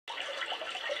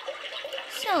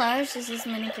Hello, it's just this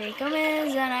mini Craig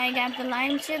Gomez, and I got the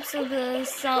lime chips with the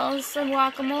salsa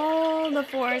guacamole, the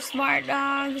 4 smart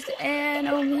dogs, and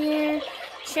over here,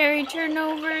 cherry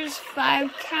turnovers,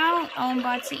 5 count. I'm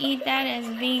about to eat that as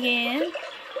vegan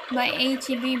by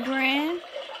HEB brand.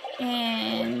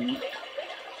 And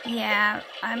yeah,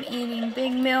 I'm eating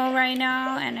big meal right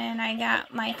now, and then I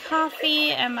got my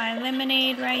coffee and my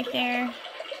lemonade right there.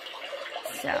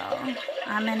 So,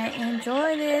 I'm gonna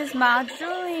enjoy this while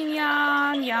drooling,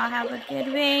 y'all. Y'all have a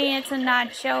good day. It's a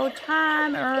nacho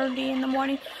time, early in the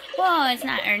morning. Well, it's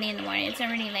not early in the morning. It's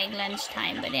already like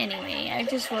lunchtime. But anyway, I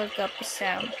just woke up, so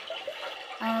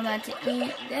I'm about to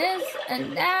eat this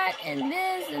and that and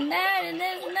this and that and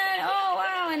this and that. Oh,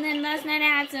 wow. And then last night I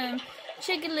had some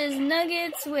chickenless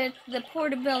nuggets with the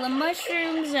portobello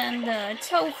mushrooms and the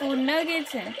tofu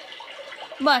nuggets, and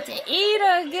about to eat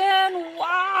again.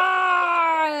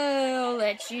 Wow!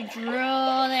 Let you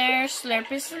drool there.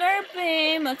 Slurpy,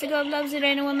 slurpy. Multi-gold loves it.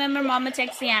 Anyone remember? Mama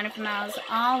texts Anna from Miles.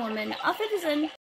 All women. Auf Wiedersehen.